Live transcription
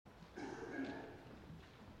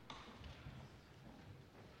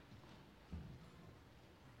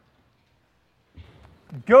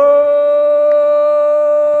Good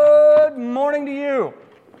morning to you.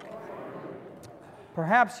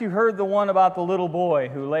 Perhaps you heard the one about the little boy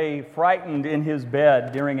who lay frightened in his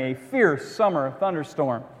bed during a fierce summer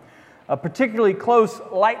thunderstorm. A particularly close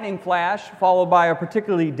lightning flash followed by a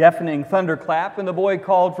particularly deafening thunderclap, and the boy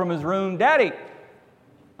called from his room, "Daddy,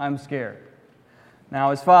 I'm scared."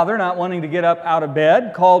 Now his father, not wanting to get up out of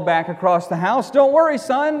bed, called back across the house, "Don't worry,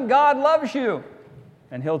 son, God loves you,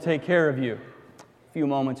 and He'll take care of you." A few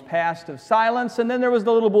moments passed of silence, and then there was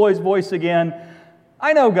the little boy's voice again.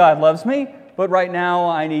 "I know God loves me, but right now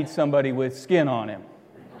I need somebody with skin on him."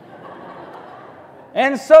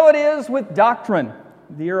 And so it is with doctrine.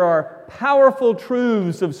 There are powerful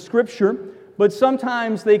truths of Scripture, but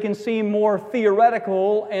sometimes they can seem more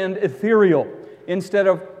theoretical and ethereal instead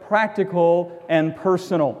of practical and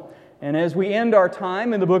personal. And as we end our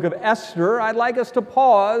time in the book of Esther, I'd like us to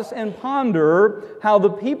pause and ponder how the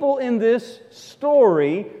people in this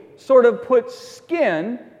story sort of put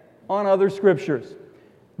skin on other scriptures.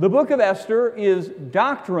 The book of Esther is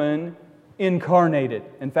doctrine incarnated.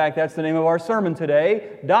 In fact, that's the name of our sermon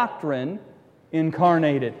today, Doctrine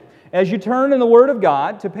Incarnated. As you turn in the Word of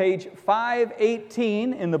God to page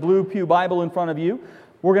 518 in the Blue Pew Bible in front of you,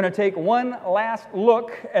 we're going to take one last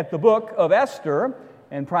look at the book of Esther.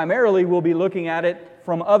 And primarily, we'll be looking at it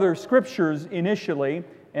from other scriptures initially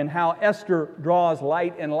and how Esther draws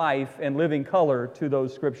light and life and living color to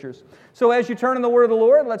those scriptures. So as you turn in the Word of the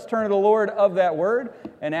Lord, let's turn to the Lord of that Word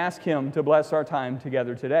and ask Him to bless our time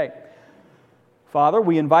together today. Father,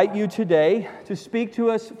 we invite You today to speak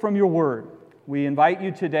to us from Your Word. We invite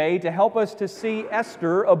You today to help us to see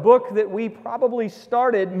Esther, a book that we probably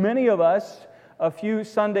started, many of us, a few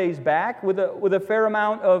Sundays back with a fair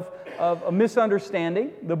amount of a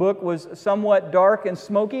misunderstanding. The book was somewhat dark and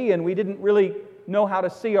smoky, and we didn't really know how to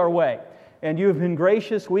see our way. And You have been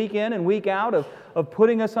gracious week in and week out of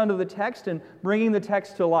putting us under the text and bringing the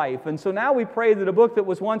text to life. And so now we pray that a book that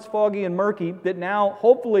was once foggy and murky, that now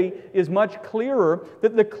hopefully is much clearer,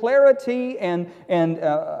 that the clarity and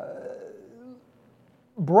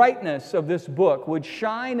brightness of this book would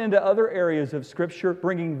shine into other areas of Scripture,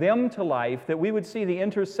 bringing them to life, that we would see the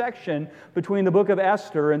intersection between the book of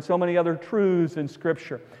Esther and so many other truths in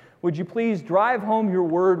Scripture. Would You please drive home Your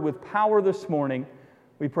word with power this morning?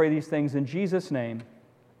 We pray these things in Jesus' name.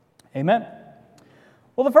 Amen.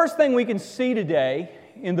 Well, the first thing we can see today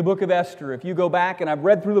in the book of Esther, if you go back, and I've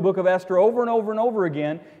read through the book of Esther over and over and over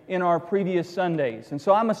again in our previous Sundays. And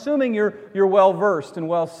so I'm assuming you're well-versed and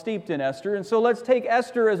well-steeped in Esther. And so let's take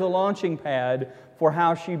Esther as a launching pad for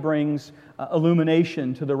how she brings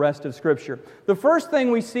illumination to the rest of Scripture. The first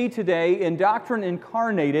thing we see today in Doctrine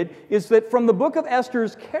Incarnated is that from the book of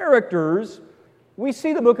Esther's characters, we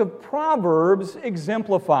see the book of Proverbs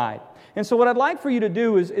exemplified. And so what I'd like for you to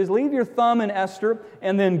do is leave your thumb in Esther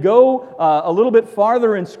and then go a little bit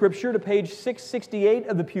farther in Scripture to page 668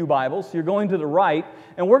 of the Pew Bible. So you're going to the right.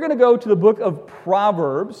 And we're going to go to the book of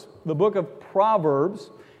Proverbs,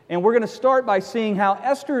 and we're going to start by seeing how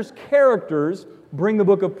Esther's characters bring the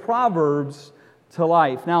book of Proverbs to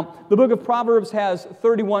life. Now, the book of Proverbs has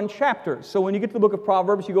 31 chapters. So when you get to the book of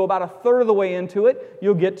Proverbs, you go about a third of the way into it,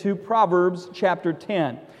 you'll get to Proverbs chapter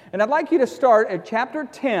 10. And I'd like you to start at chapter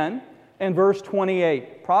 10 and verse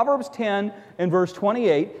 28. Proverbs 10 and verse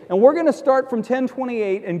 28. And we're going to start from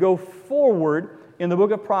 10:28 and go forward in the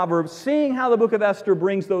book of Proverbs, seeing how the book of Esther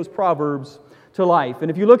brings those Proverbs to life.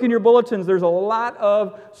 And if you look in your bulletins, there's a lot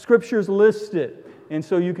of scriptures listed. And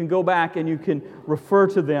so you can go back and you can refer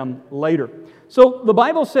to them later. So the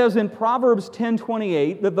Bible says in Proverbs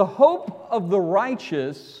 10:28 that the hope of the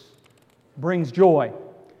righteous brings joy,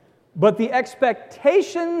 but the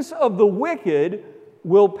expectations of the wicked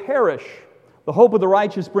will perish. The hope of the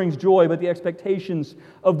righteous brings joy, but the expectations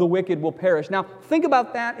of the wicked will perish. Now, think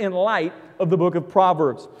about that in light of the book of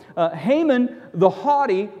Proverbs. Haman, the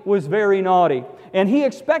haughty, was very naughty, and he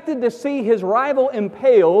expected to see his rival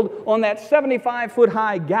impaled on that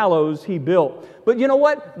 75-foot-high gallows he built. But you know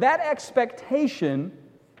what? That expectation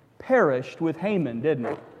perished with Haman, didn't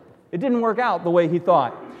it? It didn't work out the way he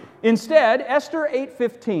thought. Instead, Esther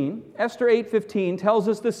 8:15 tells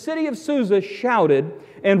us the city of Susa shouted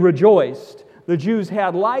and rejoiced. The Jews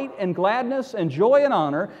had light and gladness and joy and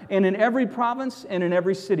honor, and in every province and in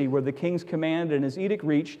every city where the king's command and his edict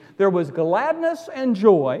reached, there was gladness and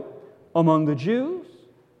joy among the Jews,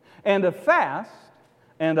 and a fast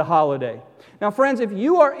and a holiday. Now, friends, if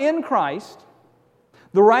you are in Christ,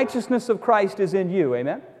 the righteousness of Christ is in you,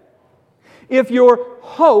 amen? If your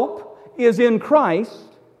hope is in Christ,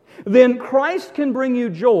 then Christ can bring you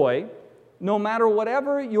joy no matter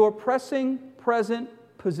whatever your pressing present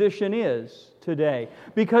position is today.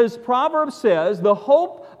 Because Proverbs says, the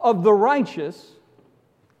hope of the righteous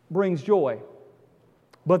brings joy,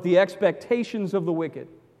 but the expectations of the wicked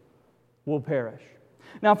will perish.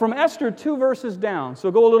 Now, from Esther, 2 verses down,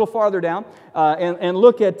 so go a little farther down and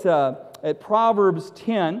look at Proverbs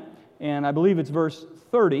 10, and I believe it's verse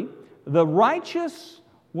 30. The righteous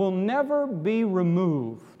will never be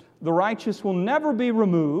removed. The righteous will never be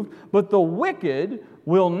removed, but the wicked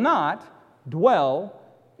will not dwell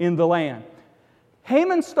in the land.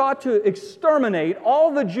 Haman sought to exterminate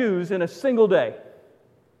all the Jews in a single day.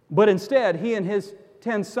 But instead, he and his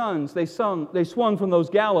 10 sons, they swung from those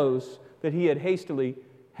gallows that he had hastily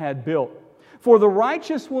had built. For the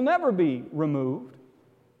righteous will never be removed,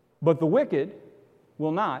 but the wicked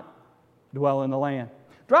will not dwell in the land.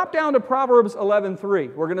 Drop down to Proverbs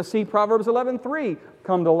 11:3. We're going to see Proverbs 11:3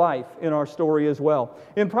 come to life in our story as well.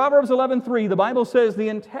 In Proverbs 11:3, the Bible says, the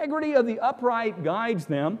integrity of the upright guides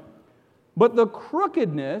them, but the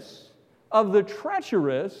crookedness of the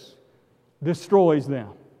treacherous destroys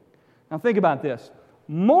them. Now think about this.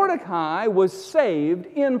 Mordecai was saved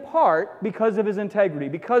in part because of his integrity,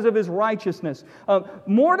 because of his righteousness.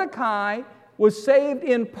 Mordecai was saved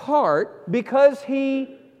in part because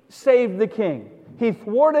he saved the king. He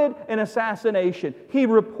thwarted an assassination. He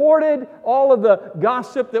reported all of the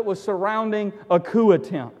gossip that was surrounding a coup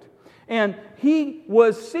attempt. And he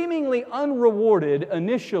was seemingly unrewarded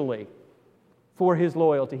initially for his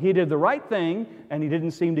loyalty. He did the right thing, and he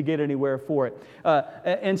didn't seem to get anywhere for it.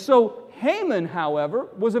 And so Haman, however,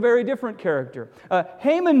 was a very different character.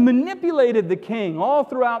 Haman manipulated the king all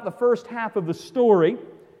throughout the first half of the story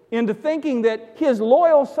into thinking that his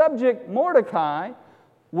loyal subject Mordecai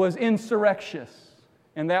was insurrectious.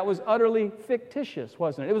 And that was utterly fictitious,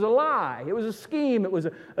 wasn't it? It was a lie. It was a scheme. It was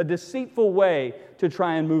a deceitful way to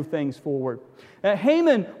try and move things forward.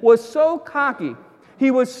 Haman was so cocky.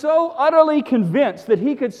 He was so utterly convinced that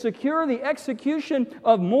he could secure the execution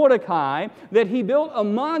of Mordecai that he built a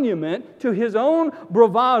monument to his own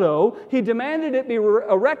bravado. He demanded it be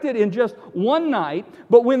erected in just one night.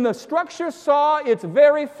 But when the structure saw its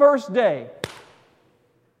very first day,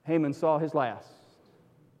 Haman saw his last.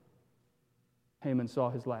 Haman saw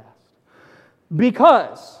his last.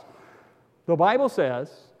 Because the Bible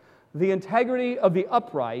says the integrity of the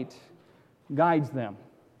upright guides them,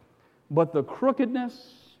 but the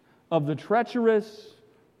crookedness of the treacherous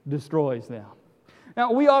destroys them.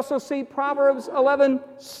 Now, we also see Proverbs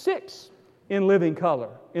 11:6 in living color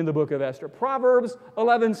in the book of Esther. Proverbs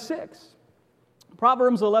 11:6.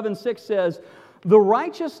 Proverbs 11:6 says, the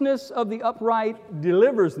righteousness of the upright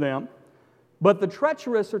delivers them, but the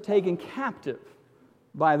treacherous are taken captive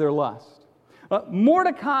by their lust.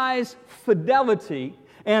 Mordecai's fidelity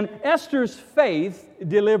and Esther's faith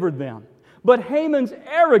delivered them. But Haman's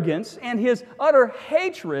arrogance and his utter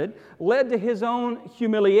hatred led to his own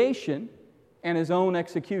humiliation and his own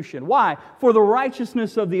execution. Why? For the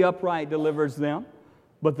righteousness of the upright delivers them,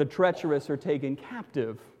 but the treacherous are taken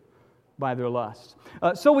captive by their lust.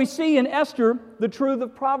 So we see in Esther the truth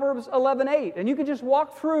of Proverbs 11:8. And you can just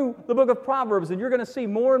walk through the book of Proverbs and you're going to see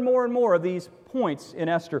more and more and more of these points in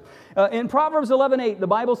Esther. In Proverbs 11:8, the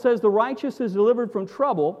Bible says the righteous is delivered from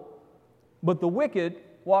trouble, but the wicked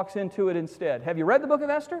walks into it instead. Have you read the book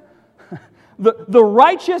of Esther? The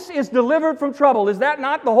righteous is delivered from trouble. Is that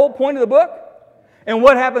not the whole point of the book? And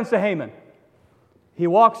what happens to Haman? He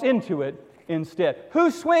walks into it instead.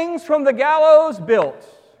 Who swings from the gallows built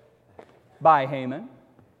by Haman?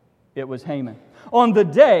 It was Haman. On the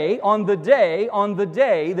day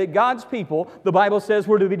that God's people, the Bible says,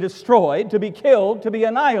 were to be destroyed, to be killed, to be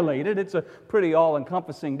annihilated. It's a pretty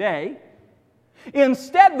all-encompassing day.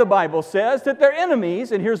 Instead, the Bible says that their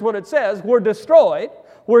enemies, and here's what it says, were destroyed,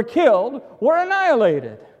 were killed, were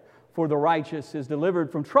annihilated. For the righteous is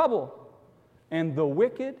delivered from trouble, and the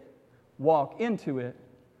wicked walk into it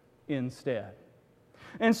instead.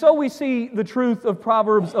 And so we see the truth of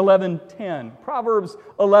Proverbs 11:10. Proverbs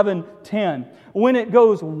 11:10. When it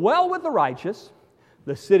goes well with the righteous,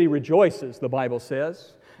 the city rejoices, the Bible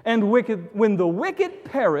says. And when the wicked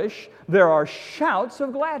perish, there are shouts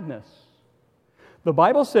of gladness. The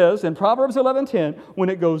Bible says in Proverbs 11:10, when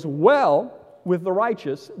it goes well with the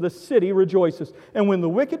righteous, the city rejoices. And when the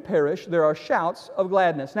wicked perish, there are shouts of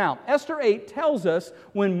gladness. Now, Esther 8 tells us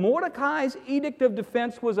when Mordecai's edict of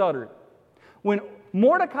defense was uttered. When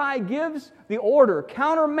Mordecai gives the order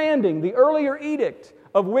countermanding the earlier edict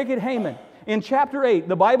of wicked Haman, in chapter 8,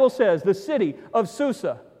 the Bible says the city of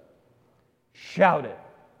Susa shouted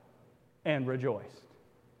and rejoiced.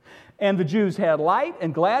 And the Jews had light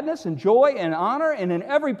and gladness and joy and honor, and in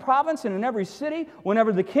every province and in every city,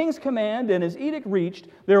 whenever the king's command and his edict reached,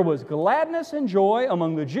 there was gladness and joy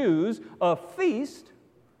among the Jews, a feast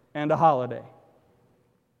and a holiday.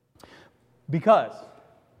 Because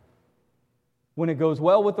when it goes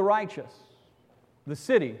well with the righteous, the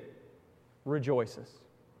city rejoices.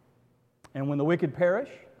 And when the wicked perish,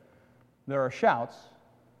 there are shouts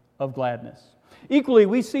of gladness. Equally,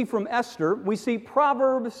 we see from Esther, we see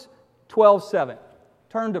Proverbs 12:7.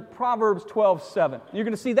 Turn to Proverbs 12:7. You're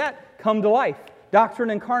going to see that come to life, doctrine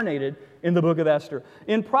incarnated in the book of Esther.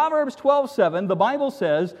 In Proverbs 12:7, the Bible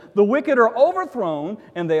says, "The wicked are overthrown,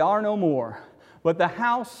 and they are no more, but the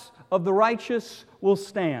house of the righteous will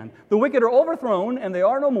stand." The wicked are overthrown, and they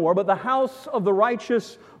are no more, but the house of the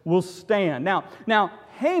righteous will stand. Now,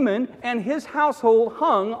 Haman and his household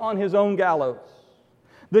hung on his own gallows.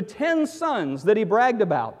 The 10 sons that he bragged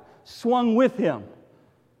about swung with him.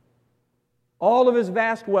 All of his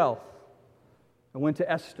vast wealth went to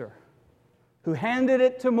Esther, who handed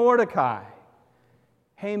it to Mordecai,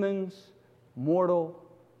 Haman's mortal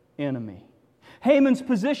enemy. Haman's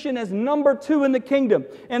position as number 2 in the kingdom,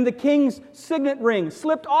 and the king's signet ring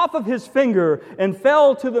slipped off of his finger and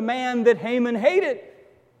fell to the man that Haman hated.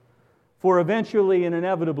 For eventually and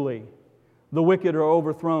inevitably, the wicked are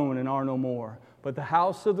overthrown and are no more, but the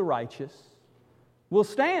house of the righteous will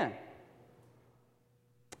stand.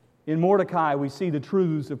 In Mordecai, we see the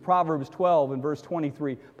truths of Proverbs 12 and verse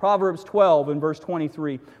 23. Proverbs 12 and verse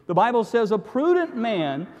 23. The Bible says, "A prudent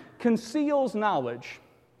man conceals knowledge,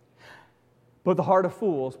 but the heart of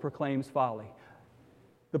fools proclaims folly."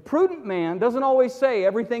 The prudent man doesn't always say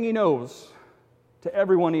everything he knows to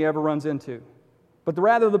everyone he ever runs into. But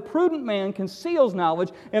rather, the prudent man conceals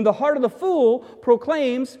knowledge, and the heart of the fool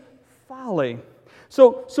proclaims folly.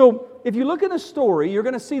 So if you look at the story, you're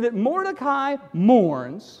going to see that Mordecai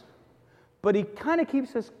mourns, but he kind of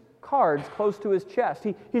keeps his cards close to his chest.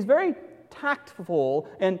 He's very tactful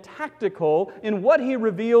and tactical in what he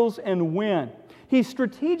reveals and when. He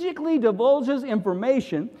strategically divulges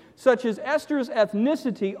information such as Esther's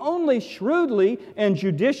ethnicity only shrewdly and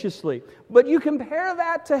judiciously. But you compare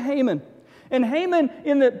that to Haman. And Haman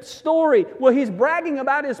in the story, well, he's bragging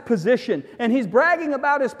about his position, and he's bragging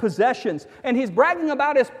about his possessions, and he's bragging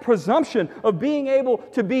about his presumption of being able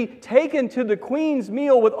to be taken to the queen's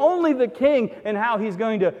meal with only the king, and how he's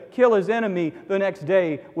going to kill his enemy the next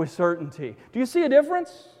day with certainty. Do you see a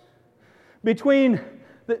difference between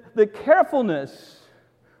the carefulness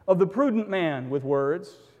of the prudent man with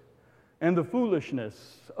words and the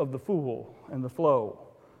foolishness of the fool and the flow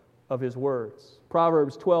of his words?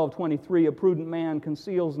 Proverbs 12:23, "A prudent man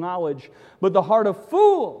conceals knowledge, but the heart of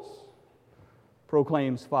fools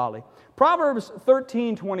proclaims folly." Proverbs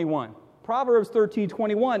 13:21. Proverbs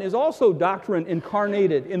 13:21 is also doctrine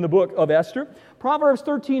incarnated in the book of Esther. Proverbs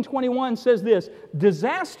 13:21 says this,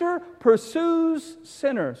 "Disaster pursues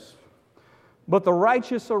sinners, but the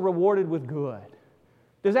righteous are rewarded with good."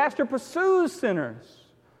 Disaster pursues sinners,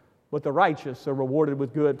 but the righteous are rewarded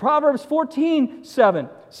with good. Proverbs 14:7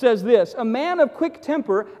 says this, "A man of quick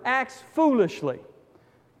temper acts foolishly,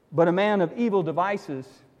 but a man of evil devices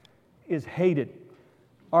is hated."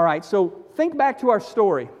 All right, so think back to our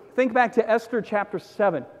story. Think back to Esther chapter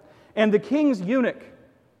 7. And the king's eunuch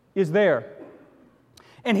is there.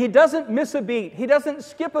 And he doesn't miss a beat. He doesn't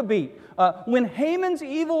skip a beat. When Haman's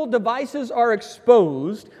evil devices are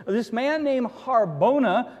exposed, this man named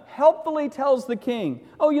Harbona helpfully tells the king,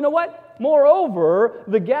 "Oh, you know what? Moreover,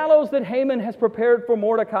 the gallows that Haman has prepared for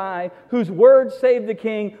Mordecai, whose word saved the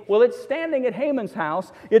king, well, it's standing at Haman's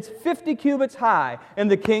house. It's 50 cubits high."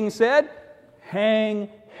 And the king said, "Hang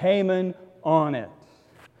Haman on it."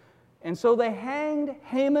 And so they hanged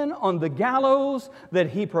Haman on the gallows that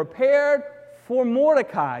he prepared for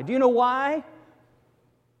Mordecai. Do you know why?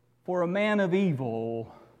 For a man of evil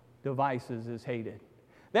devices is hated.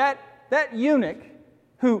 That eunuch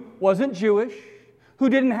who wasn't Jewish, who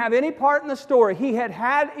didn't have any part in the story, he had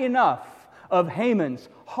had enough of Haman's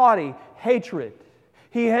haughty hatred.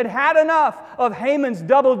 He had had enough of Haman's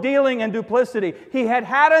double dealing and duplicity. He had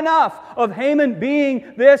had enough of Haman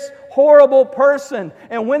being this horrible person.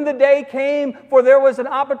 And when the day came for there was an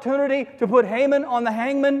opportunity to put Haman on the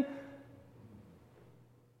hangman,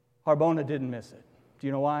 Harbona didn't miss it. Do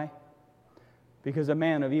you know why? Because a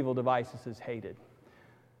man of evil devices is hated.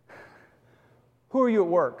 Who are you at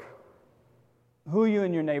work? Who are you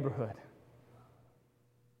in your neighborhood?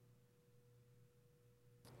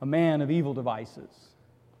 A man of evil devices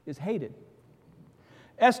is hated.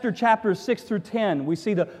 Esther chapters 6 through 10, we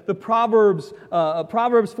see the Proverbs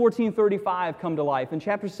 14:35 come to life. In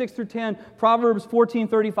chapters 6 through 10, Proverbs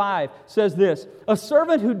 14:35 says this, "A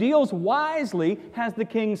servant who deals wisely has the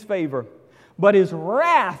king's favor, but his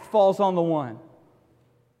wrath falls on the one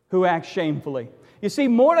who acts shamefully." You see,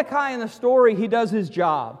 Mordecai in the story, he does his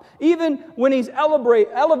job. Even when he's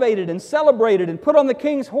elevated and celebrated and put on the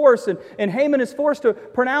king's horse, and Haman is forced to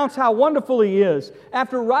pronounce how wonderful he is.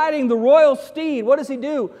 After riding the royal steed, what does he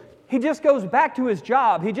do? He just goes back to his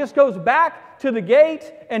job. He just goes back to the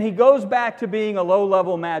gate, and he goes back to being a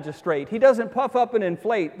low-level magistrate. He doesn't puff up and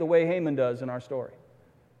inflate the way Haman does in our story.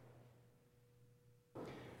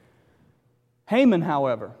 Haman,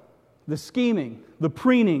 however, the scheming, the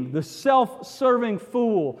preening, the self-serving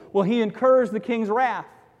fool, well, he incurs the king's wrath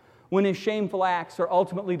when his shameful acts are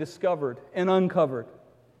ultimately discovered and uncovered.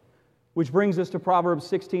 Which brings us to Proverbs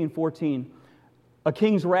 16:14. "A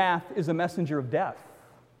king's wrath is a messenger of death,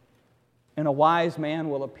 and a wise man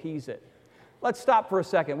will appease it." Let's stop for a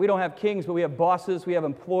second. We don't have kings, but we have bosses, we have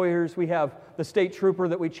employers, we have the state trooper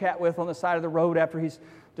that we chat with on the side of the road after he's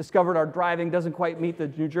discovered our driving doesn't quite meet the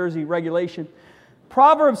New Jersey regulation.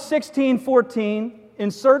 Proverbs 16:14,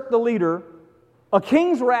 insert the leader, "A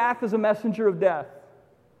king's wrath is a messenger of death,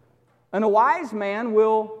 and a wise man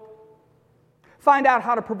will find out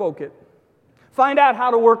how to provoke it, find out how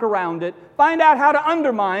to work around it, find out how to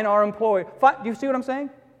undermine our employer." Do you see what I'm saying?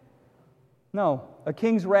 No. A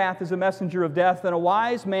king's wrath is a messenger of death, and a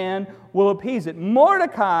wise man will appease it.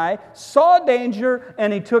 Mordecai saw danger,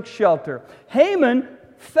 and he took shelter. Haman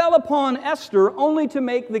fell upon Esther only to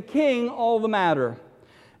make the king all the madder.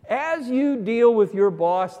 As you deal with your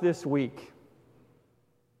boss this week,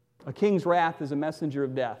 a king's wrath is a messenger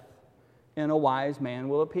of death, and a wise man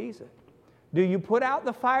will appease it. Do you put out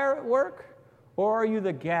the fire at work, or are you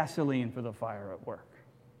the gasoline for the fire at work?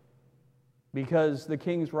 Because the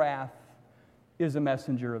king's wrath is a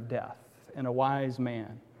messenger of death, and a wise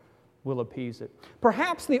man will appease it.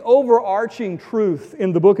 Perhaps the overarching truth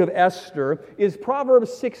in the book of Esther is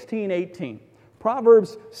Proverbs 16:18.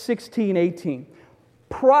 Proverbs 16:18.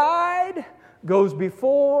 "Pride goes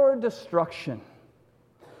before destruction,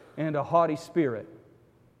 and a haughty spirit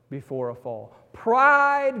before a fall."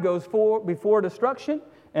 Pride goes before destruction,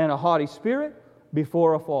 and a haughty spirit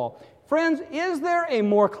before a fall. Friends, is there a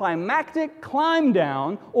more climactic climb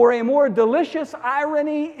down or a more delicious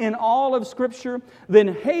irony in all of Scripture than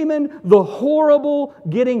Haman the horrible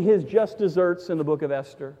getting his just desserts in the book of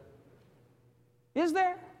Esther? Is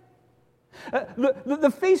there?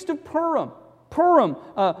 The Feast of Purim. Purim,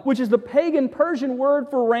 which is the pagan Persian word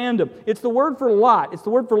for random. It's the word for lot. It's the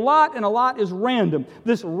word for lot, and a lot is random.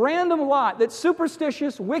 This random lot that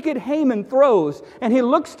superstitious, wicked Haman throws, and he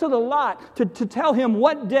looks to the lot to tell him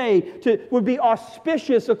what day would be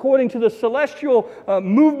auspicious according to the celestial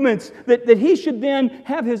movements, that he should then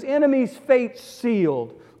have his enemy's fate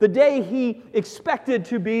sealed. The day he expected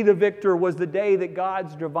to be the victor was the day that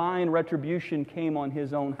God's divine retribution came on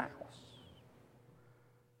his own house,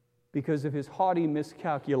 because of his haughty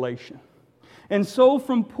miscalculation. And so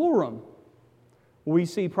from Purim, we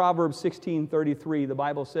see Proverbs 16:33. The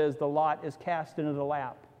Bible says, "The lot is cast into the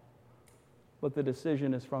lap, but the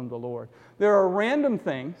decision is from the Lord." There are random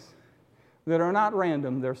things that are not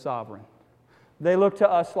random, they're sovereign. They look to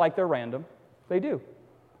us like they're random. They do.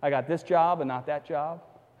 I got this job and not that job.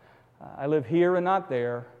 I live here and not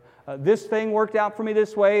there. This thing worked out for me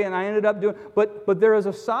this way, and I ended up doing... But there is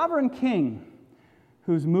a sovereign king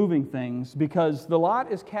who's moving things, because the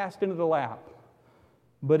lot is cast into the lap,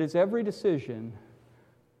 but its every decision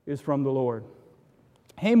is from the Lord.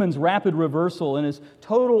 Haman's rapid reversal and his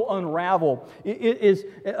total unravel is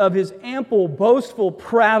of his ample, boastful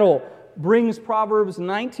prattle brings Proverbs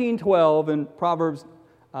 19:12 and Proverbs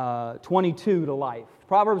 22 to life.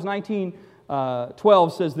 Proverbs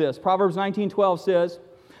 19:12 says this. Proverbs 19:12 says,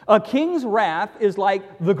 "A king's wrath is like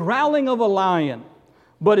the growling of a lion,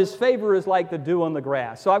 but his favor is like the dew on the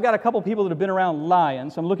grass." So I've got a couple people that have been around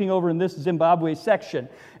lions. I'm looking over in this Zimbabwe section.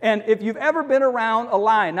 And if you've ever been around a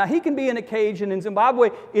lion, now he can be in a cage, and in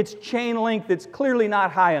Zimbabwe, it's chain length. It's clearly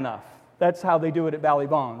not high enough. That's how they do it at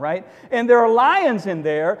Ballyvon, right? And there are lions in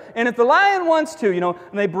there, and if the lion wants to, and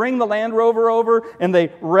they bring the Land Rover over, and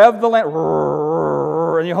they rev the Land,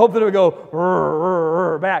 and you hope that it would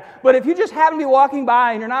go back. But if you just happen to be walking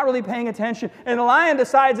by and you're not really paying attention, and the lion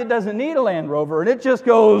decides it doesn't need a Land Rover, and it just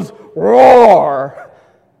goes roar,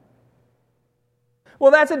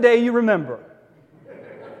 well, that's a day you remember.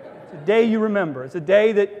 It's a day you remember. It's a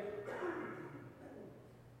day that,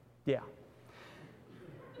 yeah.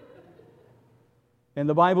 And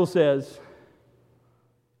the Bible says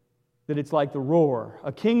that it's like the roar.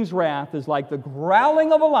 A king's wrath is like the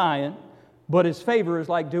growling of a lion, but his favor is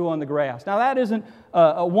like dew on the grass. Now that isn't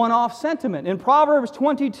a one-off sentiment. In Proverbs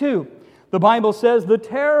 22, the Bible says, the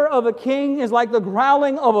terror of a king is like the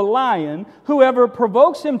growling of a lion. Whoever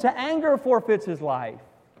provokes him to anger forfeits his life.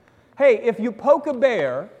 Hey, if you poke a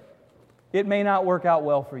bear, it may not work out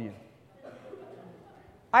well for you.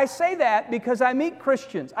 I say that because I meet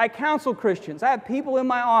Christians. I counsel Christians. I have people in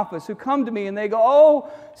my office who come to me and they go, oh,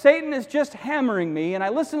 Satan is just hammering me. And I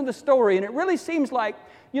listen to the story and it really seems like,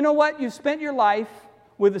 you know what? You spent your life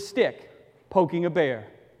with a stick poking a bear.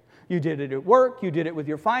 You did it at work. You did it with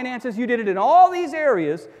your finances. You did it in all these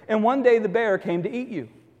areas. And one day the bear came to eat you.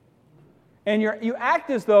 And you act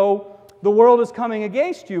as though the world is coming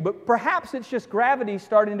against you. But perhaps it's just gravity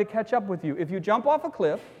starting to catch up with you. If you jump off a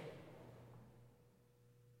cliff,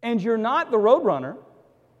 and you're not the road runner,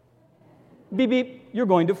 beep, beep, you're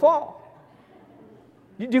going to fall.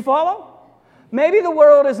 Do you follow? Maybe the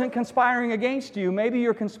world isn't conspiring against you. Maybe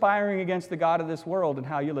you're conspiring against the God of this world and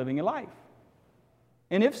how you're living your life.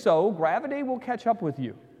 And if so, gravity will catch up with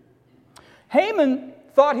you. Haman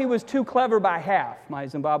thought he was too clever by half. My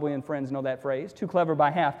Zimbabwean friends know that phrase, too clever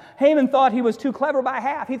by half. Haman thought he was too clever by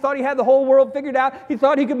half. He thought he had the whole world figured out. He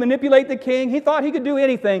thought he could manipulate the king. He thought he could do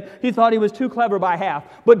anything. He thought he was too clever by half.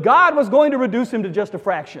 But God was going to reduce him to just a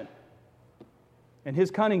fraction. And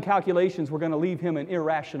his cunning calculations were going to leave him an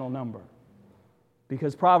irrational number.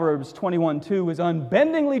 Because Proverbs 21:2 is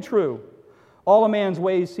unbendingly true. All a man's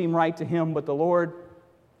ways seem right to him, but the Lord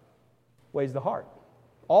weighs the heart.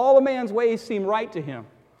 All a man's ways seem right to him,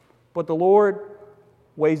 but the Lord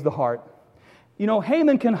weighs the heart. You know,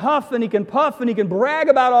 Haman can huff and he can puff and he can brag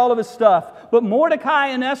about all of his stuff, but Mordecai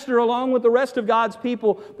and Esther, along with the rest of God's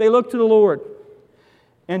people, they look to the Lord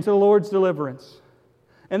and to the Lord's deliverance.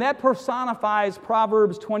 And that personifies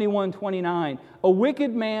Proverbs 21:29. A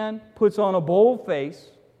wicked man puts on a bold face,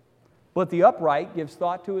 but the upright gives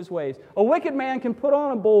thought to his ways. A wicked man can put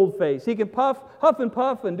on a bold face. He can huff and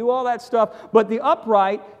puff and do all that stuff. But the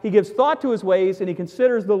upright, he gives thought to his ways and he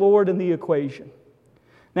considers the Lord in the equation.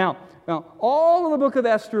 Now, all of the book of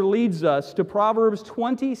Esther leads us to Proverbs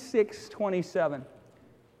 26:27.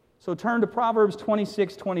 So turn to Proverbs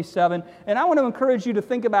 26:27. And I want to encourage you to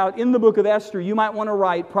think about, in the book of Esther, you might want to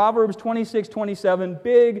write Proverbs 26:27,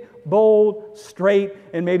 big, bold, straight,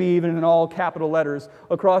 and maybe even in all capital letters,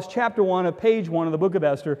 across chapter 1 of page 1 of the book of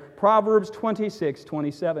Esther, Proverbs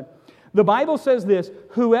 26:27. The Bible says this,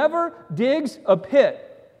 whoever digs a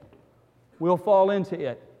pit will fall into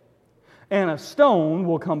it, and a stone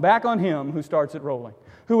will come back on him who starts it rolling.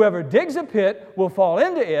 Whoever digs a pit will fall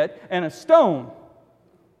into it, and a stone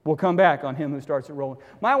will come back on him who starts it rolling.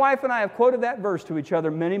 My wife and I have quoted that verse to each other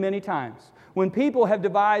many, many times. When people have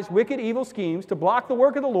devised wicked, evil schemes to block the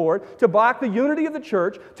work of the Lord, to block the unity of the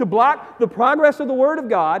church, to block the progress of the Word of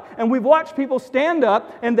God, and we've watched people stand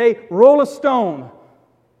up and they roll a stone,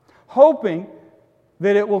 hoping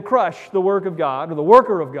that it will crush the work of God or the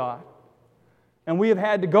worker of God. And we have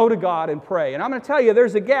had to go to God and pray. And I'm going to tell you,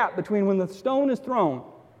 there's a gap between when the stone is thrown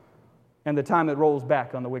and the time it rolls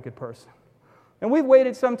back on the wicked person. And we've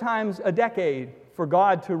waited sometimes a decade for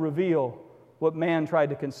God to reveal what man tried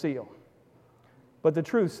to conceal. But the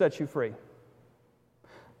truth sets you free.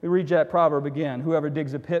 We read that proverb again. Whoever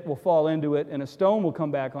digs a pit will fall into it, and a stone will come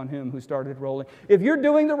back on him who started rolling. If you're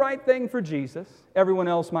doing the right thing for Jesus, everyone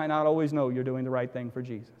else might not always know you're doing the right thing for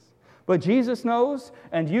Jesus. But Jesus knows,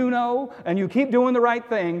 and you keep doing the right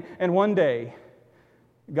thing, and one day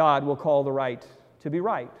God will call the right to be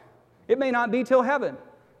right. It may not be till heaven,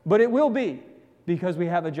 but it will be, because we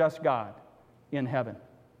have a just God in heaven.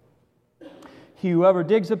 Whoever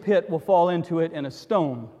digs a pit will fall into it, and a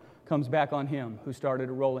stone comes back on him who started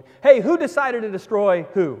it rolling. Hey, who decided to destroy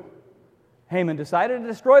who? Haman decided to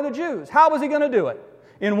destroy the Jews. How was he going to do it?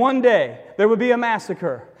 In one day, there would be a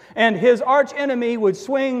massacre, and his arch enemy would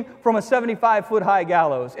swing from a 75-foot-high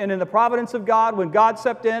gallows. And in the providence of God, when God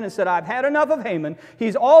stepped in and said, I've had enough of Haman,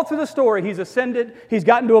 he's all through the story, he's ascended, he's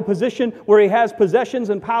gotten to a position where he has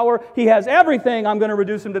possessions and power, he has everything, I'm going to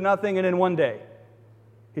reduce him to nothing, and in one day,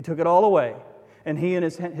 he took it all away, and he and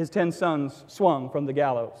his 10 sons swung from the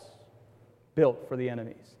gallows, built for the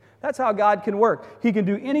enemies. That's how God can work. He can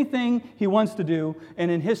do anything He wants to do,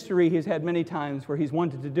 and in history He's had many times where He's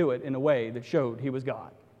wanted to do it in a way that showed He was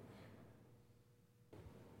God.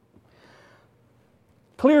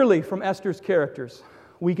 Clearly, from Esther's characters,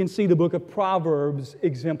 we can see the book of Proverbs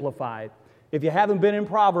exemplified. If you haven't been in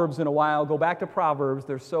Proverbs in a while, go back to Proverbs.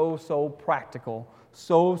 They're so practical,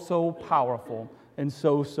 so powerful, and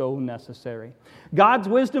so necessary. God's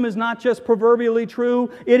wisdom is not just proverbially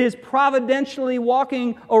true, it is providentially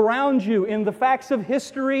walking around you in the facts of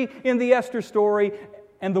history, in the Esther story,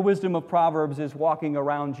 and the wisdom of Proverbs is walking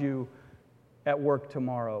around you at work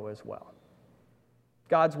tomorrow as well.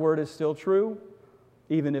 God's word is still true,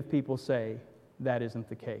 even if people say that isn't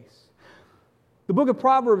the case. The book of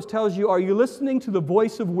Proverbs tells you, are you listening to the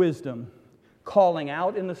voice of wisdom calling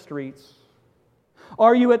out in the streets?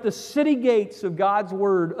 Are you at the city gates of God's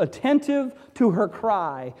word attentive to her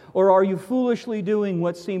cry, or are you foolishly doing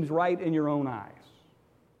what seems right in your own eyes?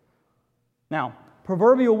 Now,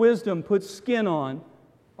 proverbial wisdom puts skin on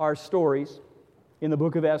our stories in the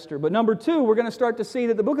book of Esther. But number two, we're going to start to see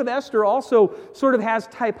that the book of Esther also sort of has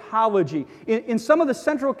typology. In some of the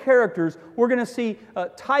central characters, we're going to see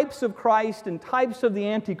types of Christ and types of the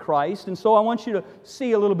Antichrist. And so I want you to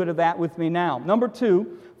see a little bit of that with me now. Number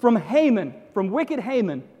two, from Haman, from wicked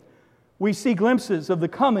Haman, we see glimpses of the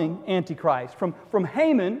coming Antichrist. From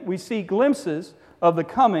Haman, we see glimpses of the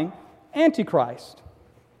coming Antichrist.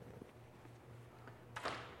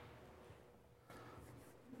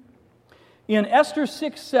 In Esther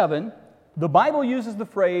 6:7, the Bible uses the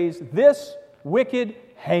phrase, "this wicked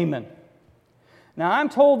Haman." Now, I'm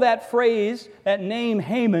told that phrase, that name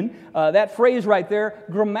Haman, that phrase right there,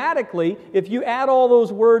 grammatically, if you add all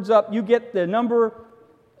those words up, you get the number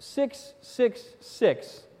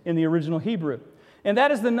 666 in the original Hebrew. And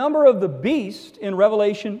that is the number of the beast in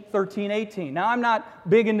Revelation 13:18. Now, I'm not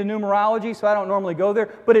big into numerology, so I don't normally go there,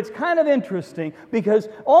 but it's kind of interesting because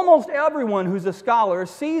almost everyone who's a scholar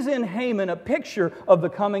sees in Haman a picture of the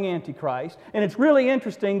coming Antichrist, and it's really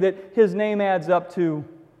interesting that his name adds up to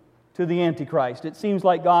the Antichrist. It seems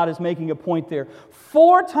like God is making a point there.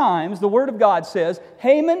 4 times the Word of God says,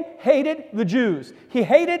 Haman hated the Jews. He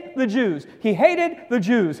hated the Jews. He hated the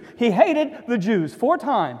Jews. He hated the Jews. 4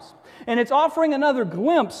 times. And it's offering another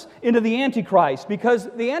glimpse into the Antichrist, because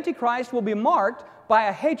the Antichrist will be marked by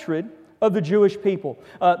a hatred of the Jewish people.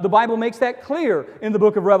 The Bible makes that clear in the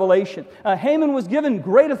book of Revelation. Haman was given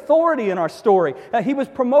great authority in our story. He was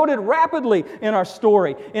promoted rapidly in our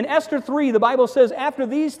story. In Esther 3, the Bible says, after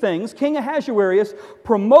these things, King Ahasuerus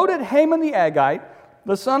promoted Haman the Agagite,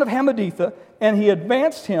 the son of Hammedatha, and he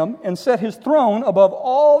advanced him and set his throne above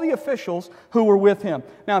all the officials who were with him.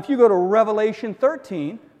 Now, if you go to Revelation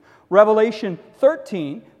 13,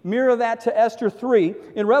 mirror that to Esther 3.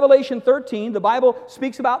 In Revelation 13, the Bible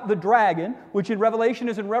speaks about the dragon, which in Revelation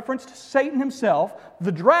is in reference to Satan himself.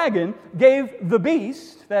 The dragon gave the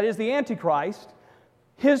beast, that is the Antichrist,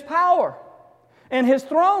 his power and his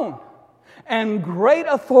throne and great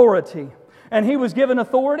authority. And he was given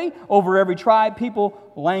authority over every tribe, people,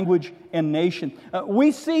 language, and nation.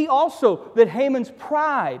 We see also that Haman's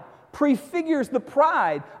pride prefigures the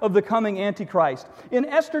pride of the coming Antichrist. In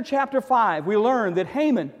Esther chapter 5, we learn that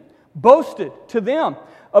Haman boasted to them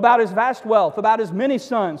about his vast wealth, about his many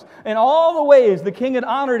sons, and all the ways the king had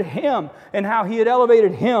honored him and how he had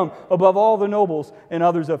elevated him above all the nobles and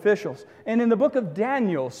others officials. And in the book of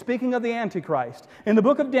Daniel, speaking of the Antichrist, in the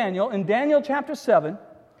book of Daniel, in Daniel chapter 7,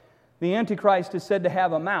 the Antichrist is said to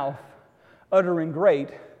have a mouth uttering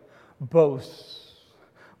great boasts.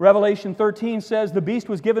 Revelation 13 says the beast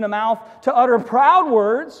was given a mouth to utter proud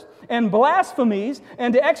words and blasphemies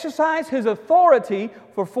and to exercise his authority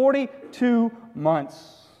for 42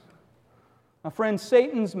 months. My friend,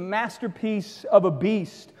 Satan's masterpiece of a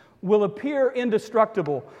beast will appear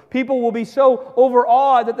indestructible. People will be so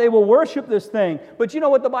overawed that they will worship this thing. But you know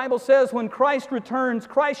what the Bible says? When Christ returns,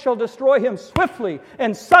 Christ shall destroy him swiftly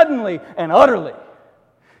and suddenly and utterly.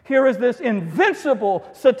 Here is this invincible,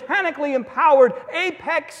 satanically empowered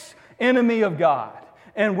apex enemy of God.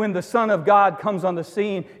 And when the Son of God comes on the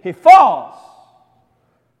scene, he falls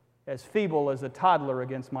as feeble as a toddler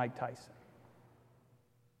against Mike Tyson.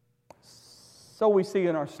 So we see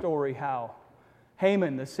in our story how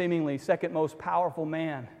Haman, the seemingly second most powerful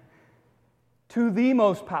man, to the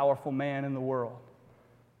most powerful man in the world,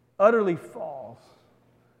 utterly falls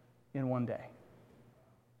in one day.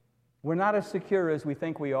 We're not as secure as we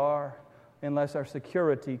think we are unless our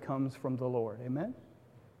security comes from the Lord. Amen?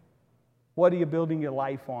 What are you building your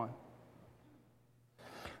life on?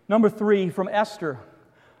 Number 3, from Esther,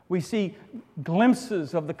 we see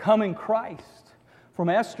glimpses of the coming Christ. From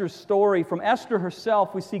Esther's story, from Esther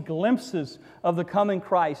herself, we see glimpses of the coming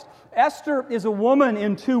Christ. Esther is a woman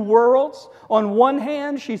in 2 worlds. On one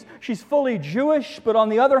hand, she's fully Jewish, but on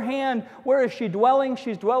the other hand, where is she dwelling?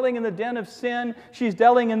 She's dwelling in the den of sin. She's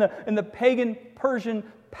dwelling in the pagan Persian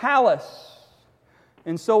palace.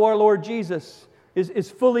 And so our Lord Jesus is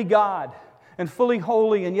fully God and fully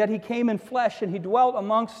holy, and yet He came in flesh and He dwelt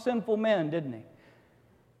amongst sinful men, didn't He?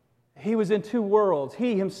 He was in two worlds.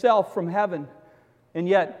 He himself from heaven, and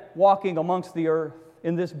yet walking amongst the earth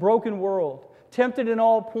in this broken world, tempted in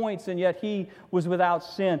all points, and yet he was without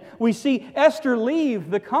sin. We see Esther leave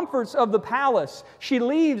the comforts of the palace. She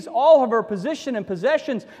leaves all of her position and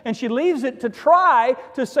possessions, and she leaves it to try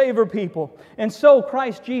to save her people. And so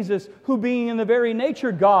Christ Jesus, who being in the very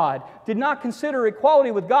nature God, did not consider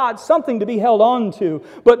equality with God something to be held on to,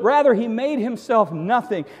 but rather He made Himself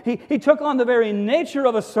nothing. He took on the very nature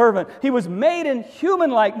of a servant. He was made in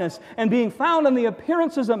human likeness, and being found in the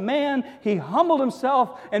appearance as a man, He humbled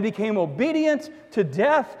Himself and became obedient to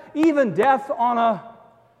death, even death on a...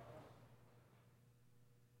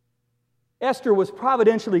 Esther was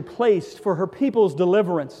providentially placed for her people's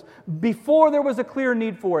deliverance before there was a clear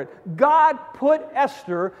need for it. God put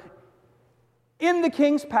Esther in the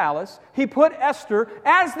king's palace. He put Esther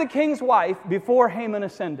as the king's wife before Haman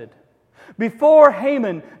ascended. Before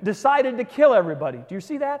Haman decided to kill everybody. Do you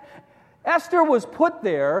see that? Esther was put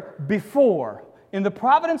there before. In the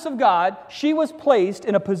providence of God, she was placed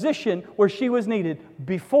in a position where she was needed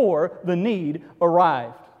before the need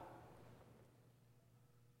arrived.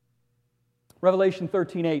 Revelation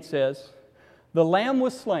 13:8 says, "The Lamb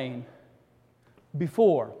was slain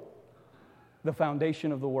before the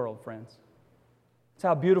foundation of the world," friends. That's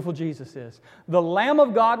how beautiful Jesus is. The Lamb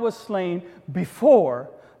of God was slain before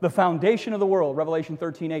the foundation of the world, Revelation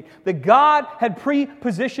 13:8. That God had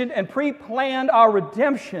pre-positioned and pre-planned our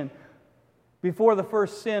redemption before the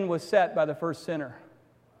first sin was set by the first sinner.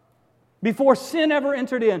 Before sin ever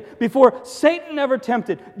entered in, before Satan ever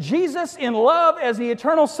tempted, Jesus in love as the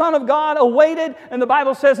eternal Son of God awaited, and the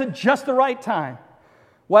Bible says at just the right time.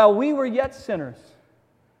 While we were yet sinners,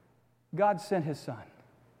 God sent His Son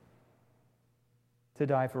to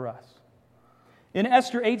die for us. In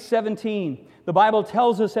Esther 8:17, the Bible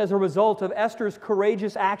tells us as a result of Esther's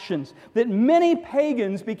courageous actions that many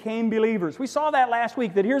pagans became believers. We saw that last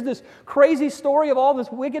week, that here's this crazy story of all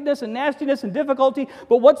this wickedness and nastiness and difficulty,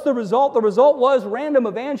 but what's the result? The result was random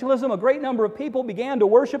evangelism. A great number of people began to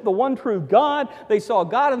worship the one true God. They saw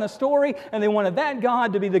God in the story, and they wanted that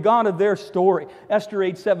God to be the God of their story. Esther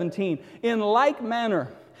 8:17. In like manner,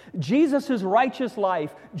 Jesus' righteous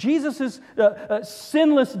life, Jesus'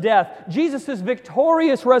 sinless death, Jesus'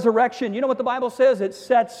 victorious resurrection, you know what the Bible says? It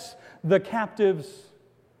sets the captives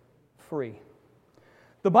free.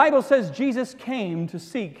 The Bible says Jesus came to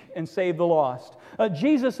seek and save the lost.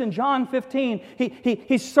 Jesus in John 15,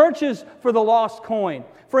 he searches for the lost coin.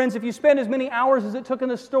 Friends, if you spend as many hours as it took in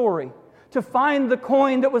the story to find the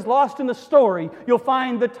coin that was lost in the story, you'll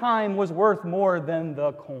find the time was worth more than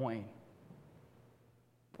the coin.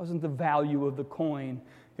 It wasn't the value of the coin.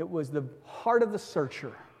 It was the heart of the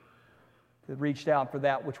searcher that reached out for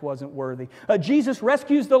that which wasn't worthy. Jesus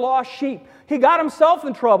rescues the lost sheep. He got himself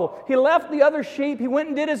in trouble. He left the other sheep. He went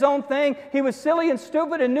and did his own thing. He was silly and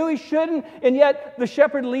stupid and knew he shouldn't. And yet the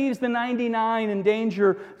shepherd leaves the 99 in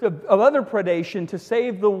danger of other predation to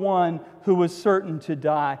save the one who was certain to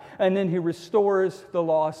die. And then He restores the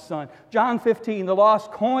lost son. John 15, the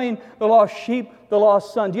lost coin, the lost sheep, the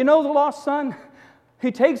lost son. Do you know the lost son?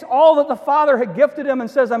 He takes all that the Father had gifted him and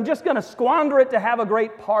says, I'm just going to squander it to have a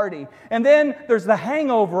great party. And then there's the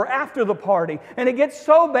hangover after the party. And it gets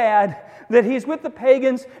so bad that he's with the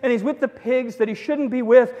pagans and he's with the pigs that he shouldn't be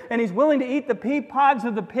with, and he's willing to eat the pea pods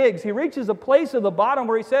of the pigs. He reaches a place at the bottom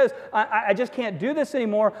where he says, I just can't do this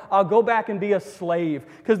anymore. I'll go back and be a slave,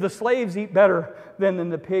 because the slaves eat better than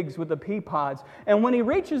the pigs with the pea pods. And when he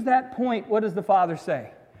reaches that point, what does the Father say?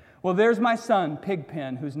 Well, there's my son,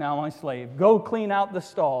 Pigpen, who's now my slave. Go clean out the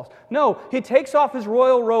stalls. No, he takes off his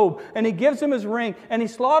royal robe, and he gives him his ring, and he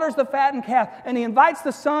slaughters the fattened calf, and he invites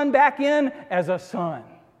the son back in as a son,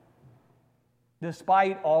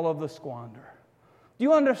 despite all of the squander. Do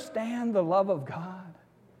you understand the love of God?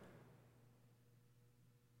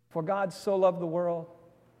 For God so loved the world,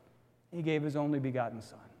 He gave His only begotten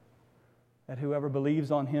Son, that whoever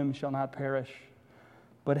believes on Him shall not perish,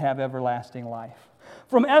 but have everlasting life.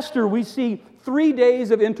 From Esther, we see 3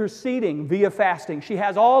 days of interceding via fasting. She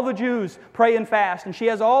has all the Jews pray and fast, and she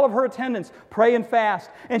has all of her attendants pray and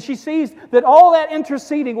fast. And she sees that all that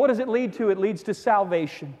interceding, what does it lead to? It leads to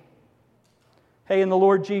salvation. Hey, in the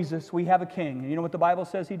Lord Jesus, we have a King. And you know what the Bible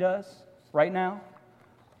says He does right now?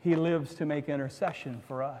 He lives to make intercession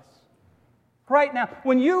for us. Right now,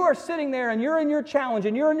 when you are sitting there and you're in your challenge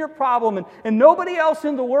and you're in your problem and nobody else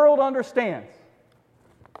in the world understands,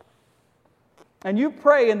 and you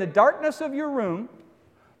pray in the darkness of your room,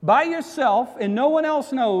 by yourself, and no one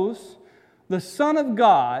else knows, the Son of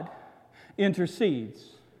God intercedes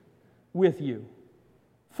with you,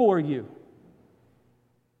 for you.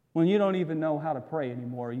 When you don't even know how to pray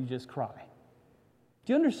anymore, you just cry.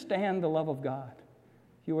 Do you understand the love of God?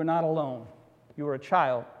 You are not alone. You are a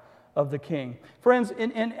child of the King. Friends,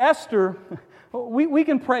 in Esther, we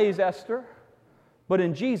can praise Esther, but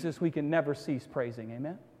in Jesus we can never cease praising.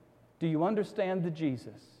 Amen? Do you understand the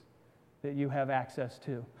Jesus that you have access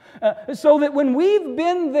to? So that when we've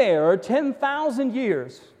been there 10,000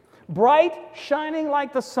 years, bright, shining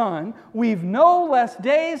like the sun, we've no less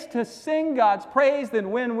days to sing God's praise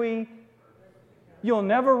than when you'll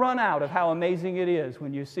never run out of how amazing it is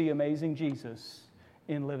when you see amazing Jesus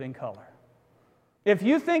in living color. If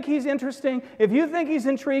you think He's interesting, if you think He's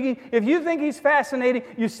intriguing, if you think He's fascinating,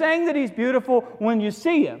 you sang that He's beautiful, when you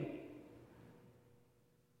see Him,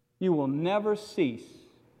 you will never cease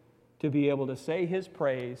to be able to say His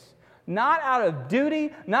praise, not out of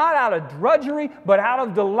duty, not out of drudgery, but out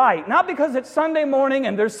of delight. Not because it's Sunday morning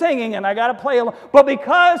and they're singing and I got to play along, but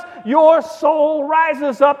because your soul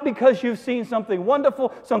rises up because you've seen something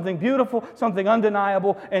wonderful, something beautiful, something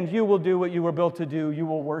undeniable, and you will do what you were built to do. You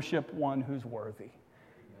will worship one who's worthy.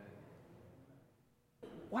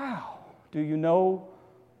 Wow. Do you know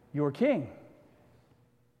your King?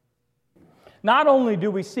 Not only do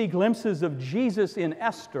we see glimpses of Jesus in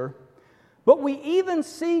Esther, but we even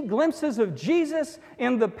see glimpses of Jesus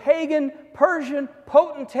in the pagan Persian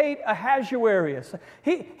potentate Ahasuerus.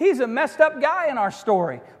 He's a messed up guy in our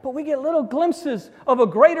story, but we get little glimpses of a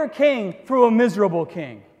greater king through a miserable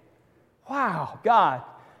king. Wow, God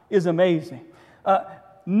is amazing.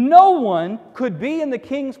 No one could be in the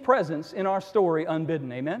king's presence in our story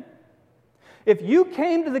unbidden, amen? If you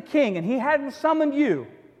came to the king and he hadn't summoned you,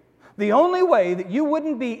 the only way that you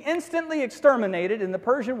wouldn't be instantly exterminated in the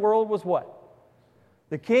Persian world was what?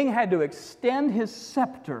 The king had to extend his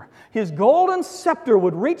scepter. His golden scepter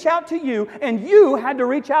would reach out to you, and you had to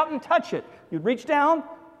reach out and touch it. You'd reach down,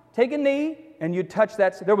 take a knee, and you'd touch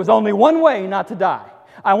that. There was only one way not to die.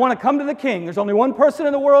 I want to come to the king. There's only one person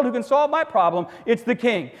in the world who can solve my problem. It's the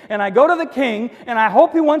king. And I go to the king, and I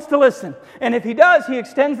hope he wants to listen. And if he does, he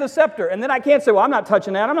extends the scepter. And then I can't say, well, I'm not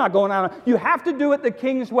touching that. I'm not going on. You have to do it the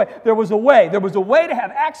king's way. There was a way. There was a way to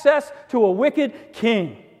have access to a wicked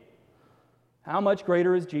king. How much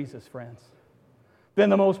greater is Jesus, friends, than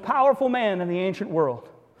the most powerful man in the ancient world?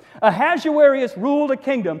 Ahasuerus ruled a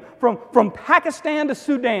kingdom from Pakistan to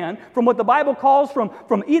Sudan, from what the Bible calls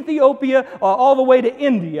from Ethiopia all the way to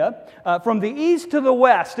India, from the east to the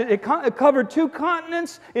west. It covered 2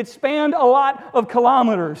 continents. It spanned a lot of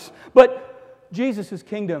kilometers. But Jesus'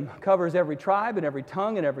 kingdom covers every tribe and every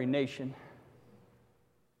tongue and every nation.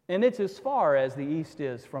 And it's as far as the east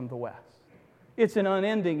is from the west. It's an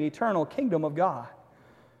unending, eternal kingdom of God.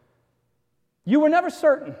 You were never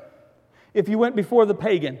certain, if you went before the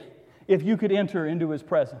pagan, if you could enter into his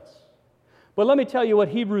presence. But let me tell you what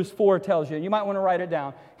Hebrews 4 tells you. You might want to write it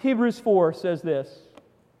down. Hebrews 4 says this: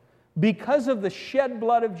 because of the shed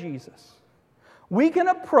blood of Jesus, we can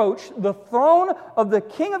approach the throne of the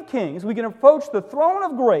King of Kings. We can approach the throne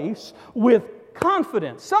of grace with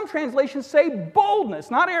confidence. Some translations say boldness,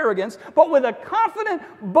 not arrogance, but with a confident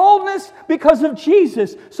boldness because of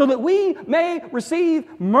Jesus, so that we may receive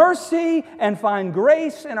mercy and find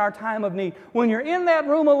grace in our time of need. When you're in that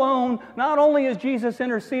room alone, not only is Jesus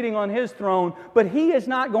interceding on His throne, but He is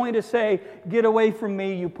not going to say, get away from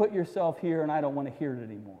me, you put yourself here and I don't want to hear it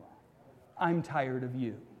anymore. I'm tired of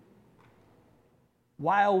you.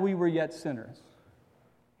 While we were yet sinners,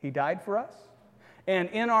 He died for us, and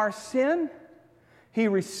in our sin, He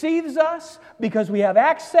receives us because we have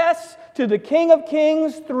access to the King of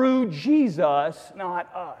Kings through Jesus, not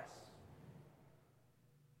us.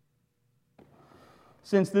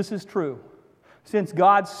 Since this is true, since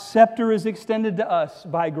God's scepter is extended to us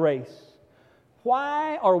by grace,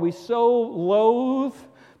 why are we so loath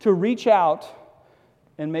to reach out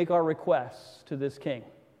and make our requests to this King?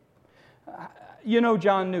 You know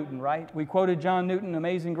John Newton, right? We quoted John Newton,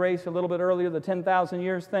 Amazing Grace, a little bit earlier, the 10,000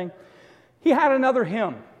 years thing. He had another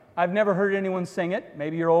hymn. I've never heard anyone sing it.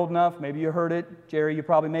 Maybe you're old enough. Maybe you heard it. Jerry, you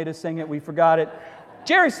probably made us sing it. We forgot it.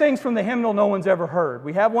 Jerry sings from the hymnal no one's ever heard.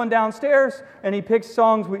 We have one downstairs, and he picks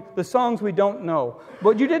the songs we don't know.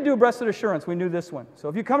 But you did do a Blessed Assurance. We knew this one. So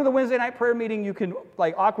if you come to the Wednesday night prayer meeting, you can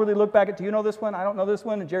awkwardly look back at, do you know this one? I don't know this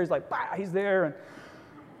one. And Jerry's like, bah, he's there. And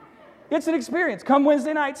it's an experience. Come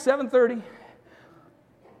Wednesday night, 7:30.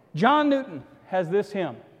 John Newton has this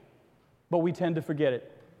hymn, but we tend to forget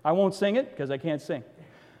it. I won't sing it because I can't sing.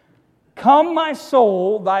 Come, my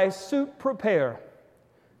soul, thy suit prepare.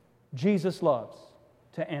 Jesus loves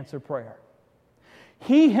to answer prayer.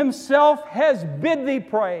 He Himself has bid thee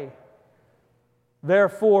pray,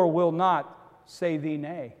 therefore will not say thee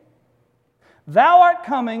nay. Thou art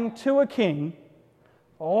coming to a king,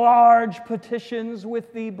 large petitions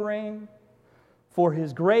with thee bring. For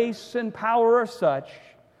His grace and power are such,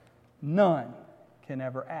 none can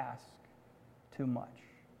ever ask too much.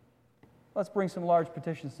 Let's bring some large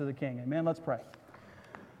petitions to the King. Amen. Let's pray.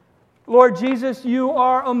 Lord Jesus, you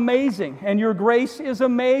are amazing, and your grace is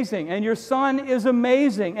amazing, and your Son is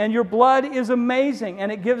amazing, and your blood is amazing,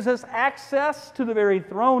 and it gives us access to the very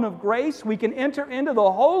throne of grace. We can enter into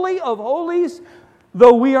the Holy of Holies,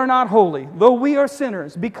 though we are not holy, though we are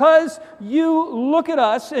sinners, because you look at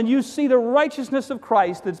us and you see the righteousness of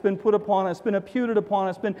Christ that's been put upon us, been imputed upon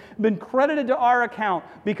us, been credited to our account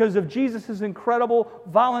because of Jesus' incredible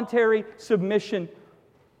voluntary submission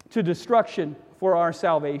to destruction for our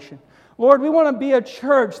salvation. Lord, we want to be a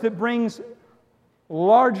church that brings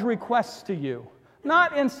large requests to you,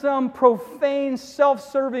 not in some profane,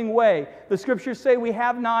 self-serving way. The Scriptures say we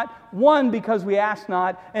have not, one, because we ask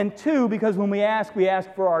not, and two, because when we ask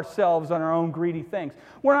for ourselves on our own greedy things.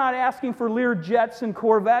 We're not asking for Lear jets and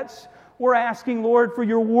Corvettes. We're asking, Lord, for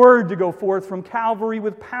your word to go forth from Calvary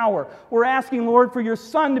with power. We're asking, Lord, for your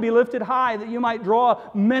Son to be lifted high, that you might draw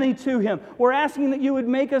many to Him. We're asking that you would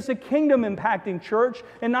make us a kingdom-impacting church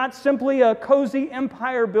and not simply a cozy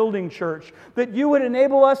empire-building church. That you would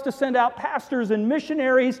enable us to send out pastors and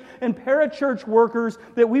missionaries and parachurch workers,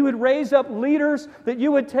 that we would raise up leaders, that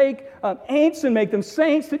you would take ain'ts and make them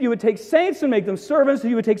saints, that you would take saints and make them servants, that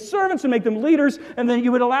you would take servants and make them leaders, and then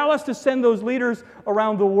you would allow us to send those leaders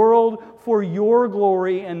around the world for your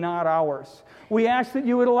glory and not ours. We ask that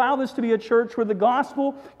you would allow this to be a church where the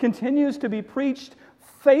gospel continues to be preached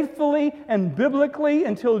faithfully and biblically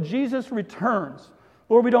until Jesus returns.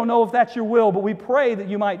 Lord, we don't know if that's your will, but we pray that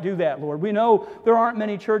you might do that, Lord. We know there aren't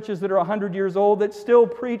many churches that are 100 years old that still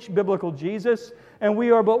preach biblical Jesus, and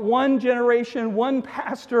we are but one generation, one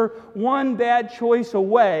pastor, one bad choice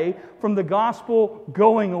away from the gospel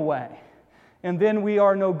going away. And then we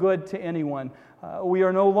are no good to anyone. We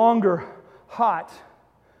are no longer hot.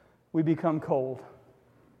 We become cold.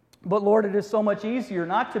 But Lord, it is so much easier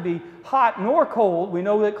not to be hot nor cold. We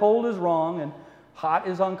know that cold is wrong and hot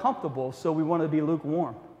is uncomfortable, so we want to be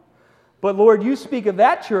lukewarm. But Lord, you speak of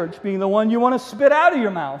that church being the one you want to spit out of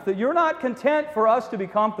your mouth, that you're not content for us to be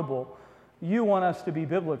comfortable. You want us to be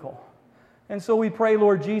biblical. And so we pray,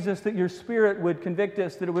 Lord Jesus, that your Spirit would convict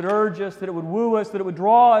us, that it would urge us, that it would woo us, that it would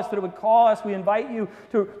draw us, that it would call us. We invite you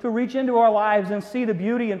to reach into our lives and see the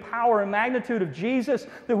beauty and power and magnitude of Jesus,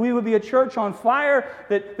 that we would be a church on fire,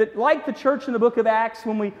 that like the church in the book of Acts,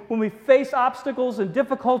 when we face obstacles and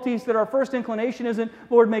difficulties, that our first inclination isn't,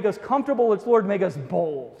 Lord, make us comfortable, it's, Lord, make us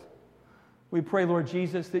bold. We pray, Lord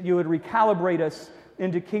Jesus, that you would recalibrate us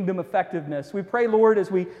into kingdom effectiveness. We pray, Lord,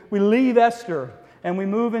 as we leave Esther, and we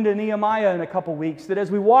move into Nehemiah in a couple weeks, that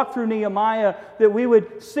as we walk through Nehemiah, that we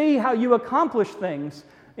would see how you accomplish things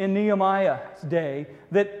in Nehemiah's day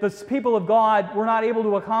that the people of God were not able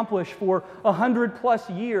to accomplish for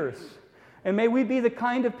 100+ years. And may we be the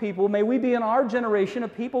kind of people, may we be in our generation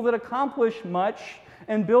of people that accomplish much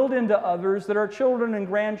and build into others, that our children and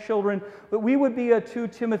grandchildren, that we would be a 2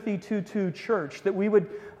 Timothy 2:2 church, that we would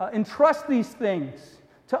entrust these things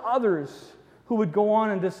to others who would go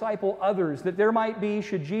on and disciple others, that there might be,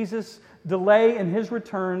 should Jesus delay in His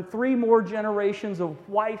return, 3 more generations of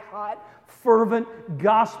white-hot, fervent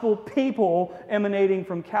gospel people emanating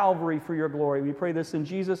from Calvary for your glory. We pray this in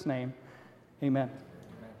Jesus' name. Amen.